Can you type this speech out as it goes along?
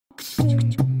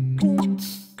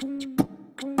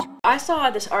I saw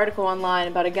this article online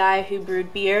about a guy who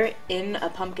brewed beer in a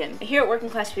pumpkin. Here at Working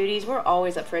Class Foodies, we're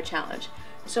always up for a challenge.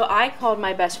 So I called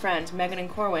my best friends, Megan and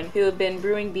Corwin, who have been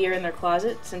brewing beer in their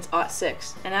closet since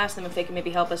 '06, and asked them if they could maybe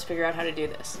help us figure out how to do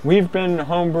this. We've been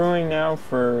home brewing now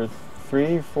for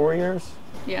 3-4 years.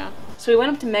 Yeah. So we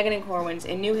went up to Megan and Corwin's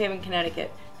in New Haven,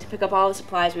 Connecticut to pick up all the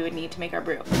supplies we would need to make our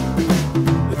brew.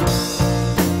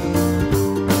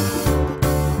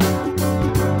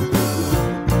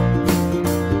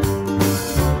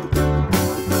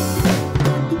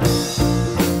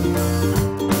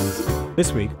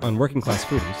 This week on Working Class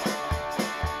Foodies.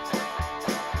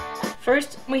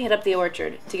 First, we hit up the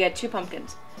orchard to get 2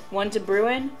 pumpkins, one to brew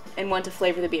in and one to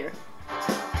flavor the beer.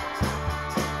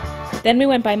 Then we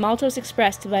went by Maltos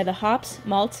Express to buy the hops,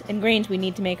 malts, and grains we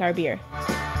need to make our beer.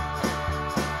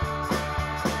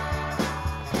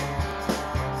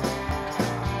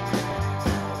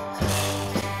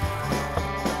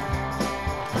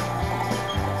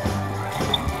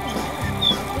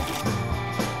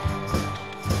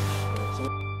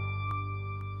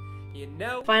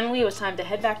 Finally, it was time to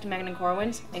head back to Megan and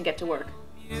Corwin's and get to work.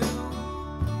 You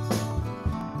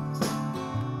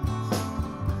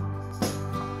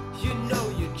know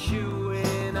you're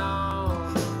chewing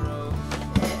on the road.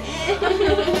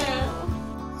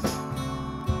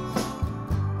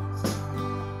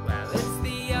 Well, it's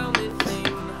the only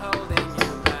thing holding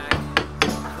you back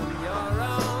from your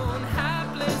own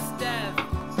hapless death.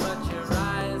 But your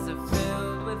eyes are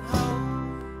filled with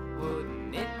hope.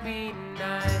 Wouldn't it be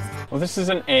nice? Well, this is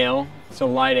an ale. It's a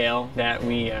light ale that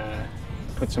we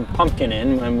put some pumpkin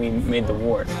in when we made the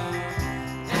wort.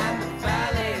 And the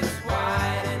valley is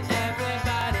wide and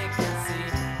everybody can see.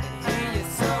 And here you're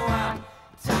so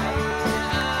uptight.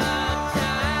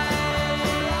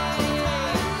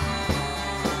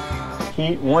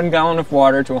 Heat 1 gallon of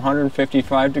water to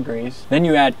 155 degrees. Then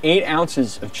you add 8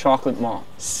 ounces of chocolate malt,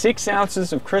 6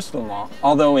 ounces of crystal malt,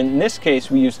 although in this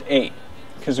case we used 8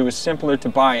 because it was simpler to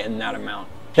buy it in that amount.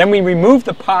 Then we remove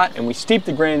the pot and we steep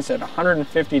the grains at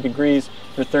 150 degrees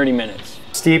for 30 minutes.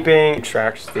 Steeping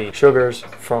extracts the sugars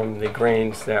from the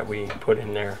grains that we put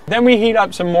in there. Then we heat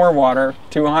up some more water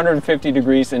to 150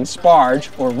 degrees and sparge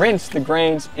or rinse the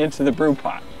grains into the brew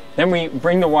pot. Then we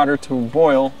bring the water to a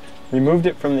boil, removed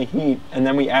it from the heat, and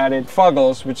then we added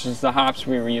Fuggles, which is the hops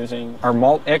we were using, our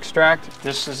malt extract.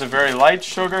 This is a very light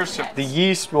sugar, so the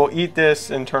yeast will eat this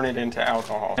and turn it into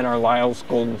alcohol. And our Lyle's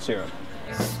golden syrup.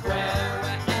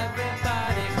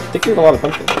 I think you have a lot of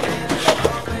pumpkin.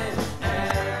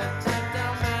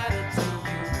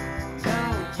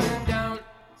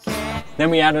 Then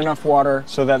we add enough water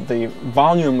so that the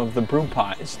volume of the brew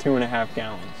pot is 2.5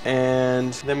 gallons.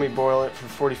 And then we boil it for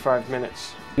 45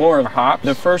 minutes. More hops.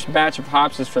 The first batch of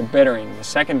hops is for bittering. The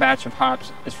second batch of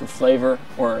hops is for flavor,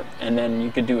 and then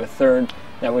you could do a third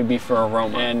that would be for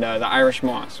aroma. And the Irish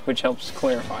moss, which helps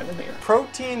clarify the beer.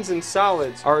 Proteins and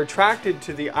solids are attracted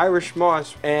to the Irish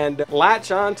moss and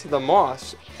latch onto the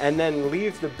moss and then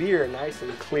leave the beer nice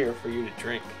and clear for you to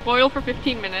drink. Boil for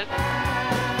 15 minutes.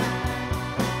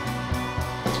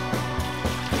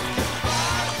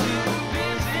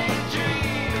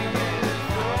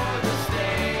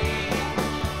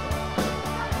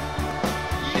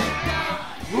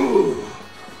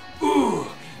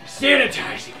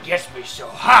 Sanitizing gets me so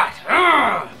hot.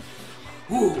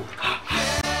 Ooh.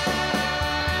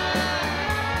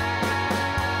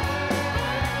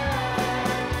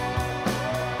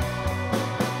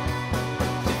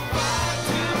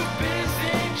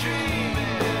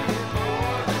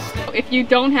 If you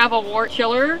don't have a wort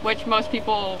chiller, which most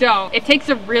people don't, it takes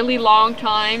a really long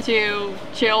time to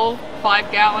chill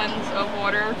 5 gallons of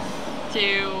water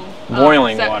to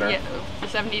boiling water. Yeah, to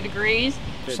 70 degrees.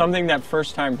 Something that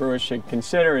first-time brewers should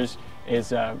consider is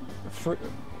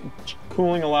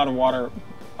cooling a lot of water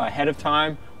ahead of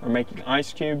time or making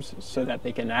ice cubes so that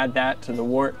they can add that to the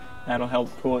wort. That'll help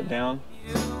cool it down.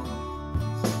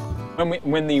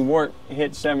 When the wort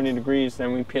hits 70 degrees,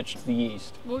 then we pitched the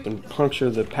yeast. And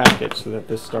puncture the packet so that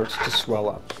this starts to swell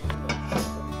up.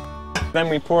 Then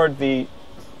we poured the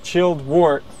chilled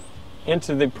wort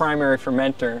into the primary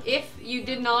fermenter. If you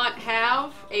did not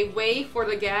have a way for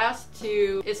the gas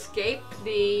to escape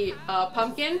the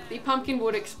pumpkin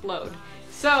would explode.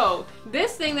 So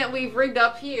this thing that we've rigged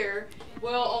up here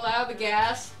will allow the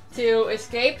gas to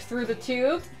escape through the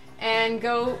tube and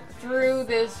go through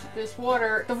this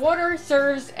water. The water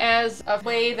serves as a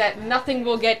way that nothing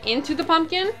will get into the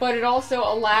pumpkin, but it also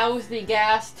allows the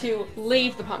gas to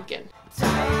leave the pumpkin.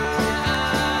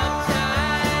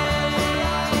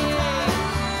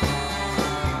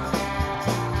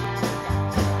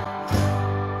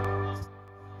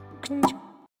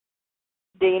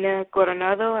 Dana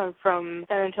Coronado. I'm from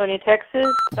San Antonio, Texas.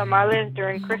 Tamales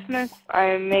during Christmas.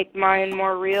 I make mine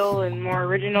more real and more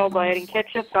original by adding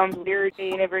ketchup. Sounds weird.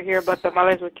 You never hear about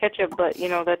tamales with ketchup, but you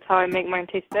know, that's how I make mine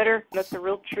taste better. That's a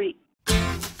real treat.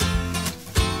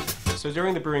 So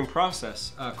during the brewing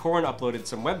process, Corwin uploaded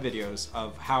some web videos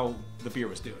of how the beer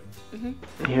was doing.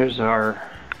 Here's our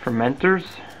fermenters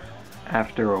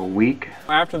after a week.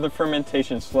 After the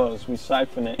fermentation slows, we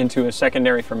siphon it into a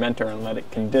secondary fermenter and let it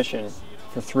condition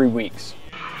for 3 weeks.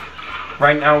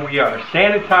 Right now we are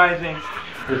sanitizing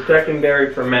the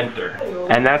secondary fermenter.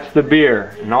 And that's the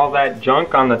beer. And all that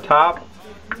junk on the top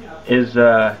is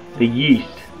the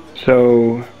yeast.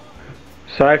 So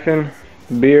siphon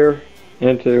beer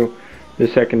into the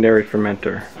secondary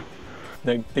fermenter.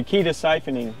 The key to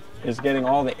siphoning is getting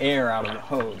all the air out of the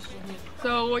hose.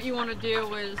 So what you want to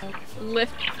do is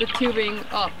lift the tubing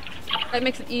up. That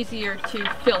makes it easier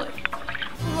to fill it.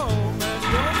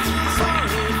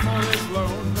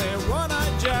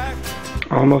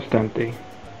 Almost empty.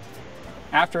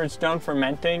 After it's done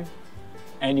fermenting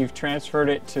and you've transferred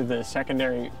it to the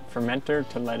secondary fermenter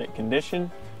to let it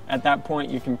condition, at that point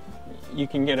you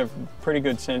can get a pretty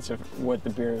good sense of what the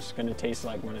beer is going to taste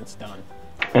like when it's done.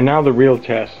 And now the real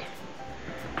test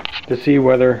to see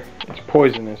whether it's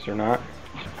poisonous or not.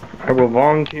 I will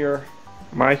volunteer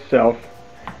myself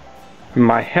and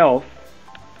my health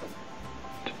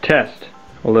to test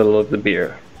a little of the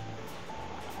beer.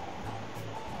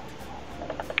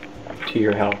 To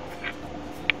your health.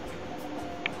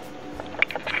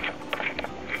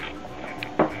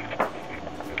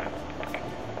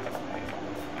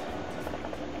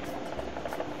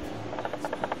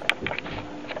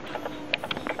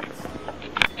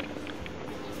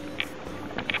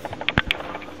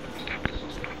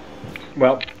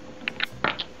 Well,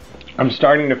 I'm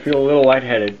starting to feel a little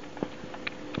lightheaded.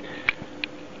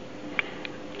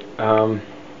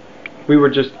 We were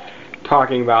just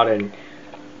talking about it, and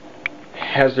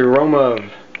has the aroma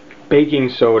of baking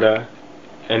soda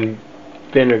and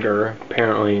vinegar,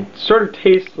 apparently. It sort of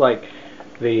tastes like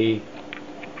the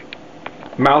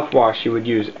mouthwash you would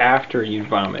use after you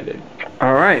vomited.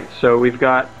 Alright, so we've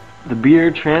got the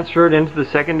beer transferred into the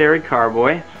secondary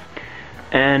carboy,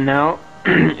 and now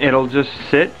it'll just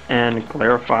sit and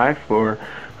clarify for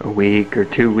a week or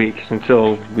 2 weeks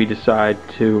until we decide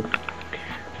to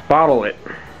bottle it.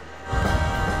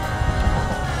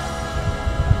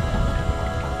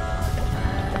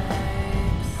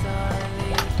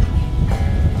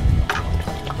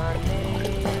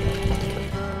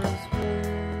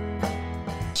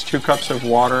 It's 2 cups of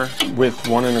water with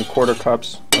 1 1/4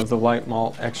 cups of the light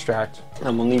malt extract.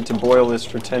 And we'll need to boil this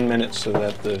for 10 minutes so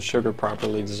that the sugar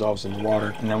properly dissolves in the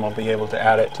water. And then we'll be able to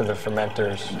add it to the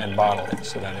fermenters and bottle it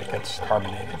so that it gets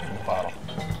carbonated in the bottle.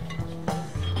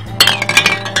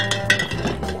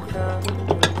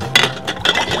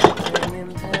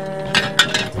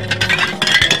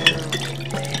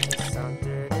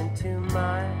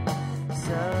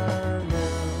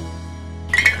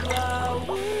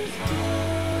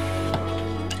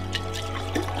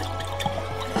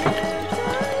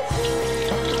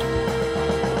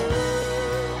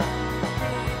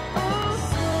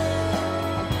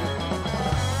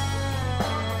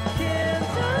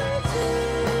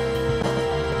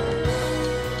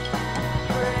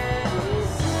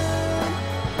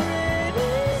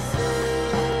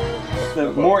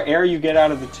 The more air you get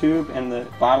out of the tube and the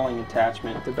bottling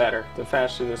attachment, the better. The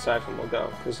faster the siphon will go.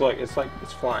 Because look, it's like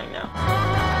it's flying now.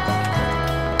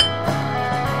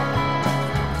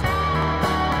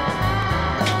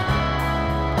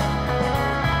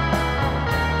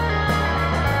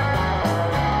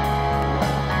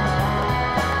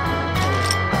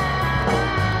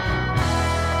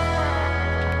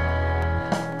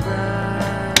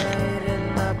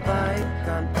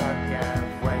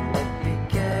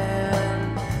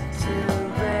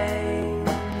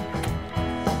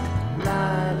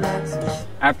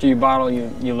 After you bottle,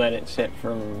 you let it sit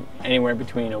from anywhere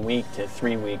between a week to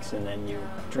 3 weeks, and then you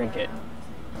drink it.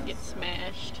 Get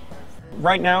smashed.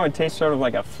 Right now it tastes sort of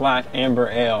like a flat amber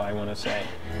ale, I want to say.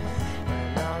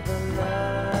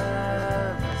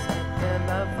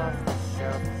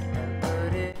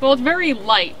 Well, it's very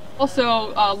light.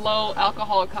 Also, low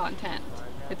alcohol content.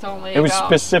 It's only. It was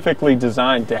specifically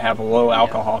designed to have a low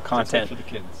alcohol content, for the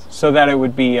kids, so that it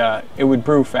would be it would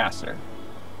brew faster.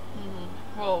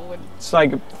 Well, it's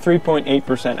like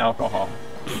 3.8% alcohol.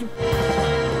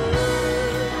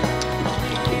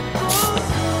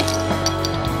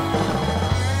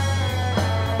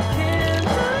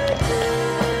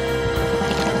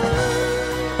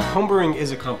 Homebrewing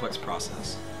is a complex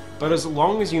process. But as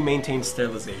long as you maintain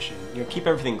sterilization, you know, keep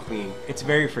everything clean, it's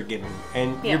very forgiving,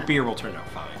 and your beer will turn out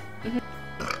fine.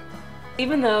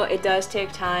 Even though it does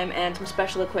take time and some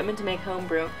special equipment to make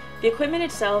homebrew, the equipment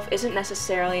itself isn't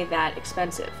necessarily that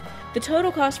expensive. The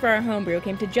total cost for our homebrew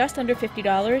came to just under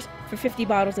 $50 for 50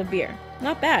 bottles of beer.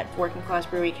 Not bad. Working class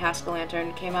brewery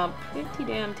Cask'O'Lantern came out pretty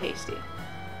damn tasty.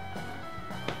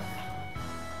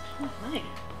 Oh my.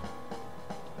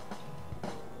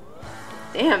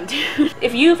 Damn, dude.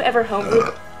 If you've ever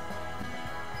homebrewed...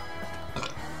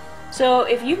 So,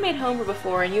 if you've made homebrew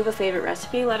before and you have a favorite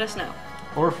recipe, let us know.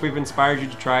 Or if we've inspired you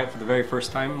to try it for the very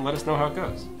first time, let us know how it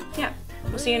goes. Yeah.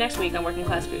 We'll see you next week on Working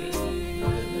Class Foodies.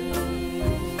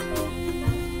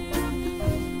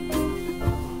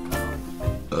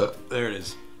 There it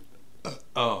is.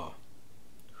 Oh.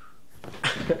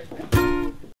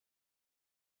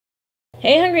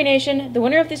 Hey Hungry Nation! The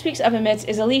winner of this week's Oven Mitts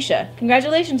is Alicia.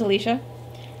 Congratulations, Alicia!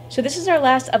 So this is our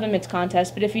last Oven Mitts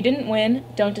contest, but if you didn't win,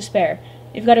 don't despair.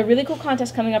 We've got a really cool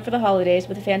contest coming up for the holidays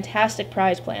with a fantastic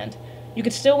prize planned. You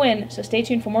could still win, so stay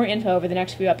tuned for more info over the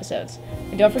next few episodes.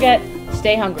 And don't forget,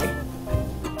 stay hungry.